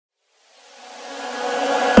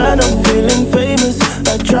feeling famous,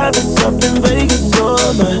 like Travis up in Vegas.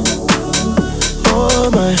 Oh my,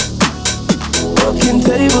 oh my. Walking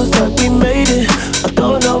tables like we made it. I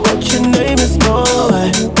don't know what your name is, no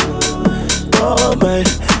I, oh my,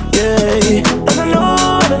 yeah. And I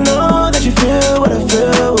know that you feel what I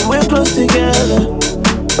feel when we're close together.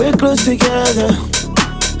 We're close together.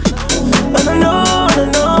 And I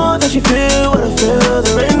know that you feel what I feel.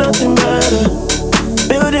 There ain't nothing better.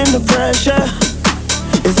 Building the pressure.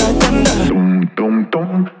 It's like thunder. Dum dum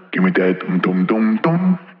dum. Give me that dum dum dum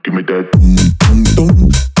dum. Give me that dum dum dum.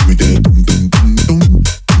 Give me that dum dum dum dum.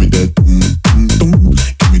 Give me that dum dum dum.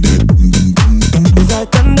 Give me that dum dum dum dum. It's like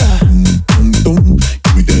thunder. Dum dum dum.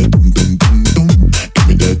 Give me that dum dum dum dum. Give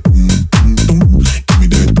me that dum dum dum. Give me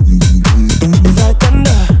that dum dum dum dum. It's like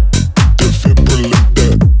thunder. Defibrillate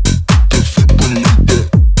that. Defibrillate that.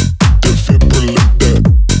 Defibrillate that.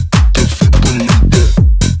 Defibrillate that.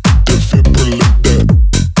 Defibrillate that.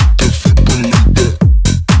 Defibrillate that.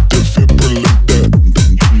 Defibrillate that.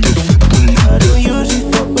 I don't usually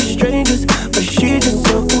fuck with strangers, but she just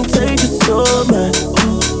so contagious. Oh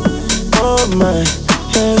my,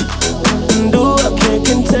 yeah. And I can't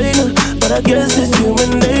contain her, but I guess it's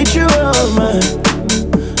human nature.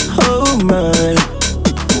 Oh my.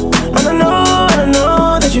 And I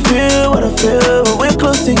know that you feel what I feel when we're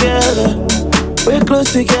close together. We're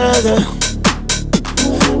close together.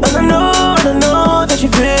 And I know that you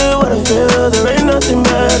feel what I feel. There ain't nothing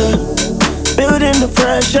better. Building the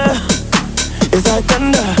pressure. It's like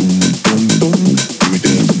thunder.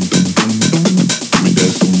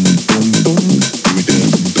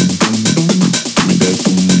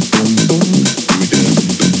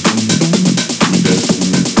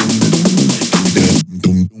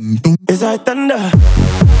 It's like thunder.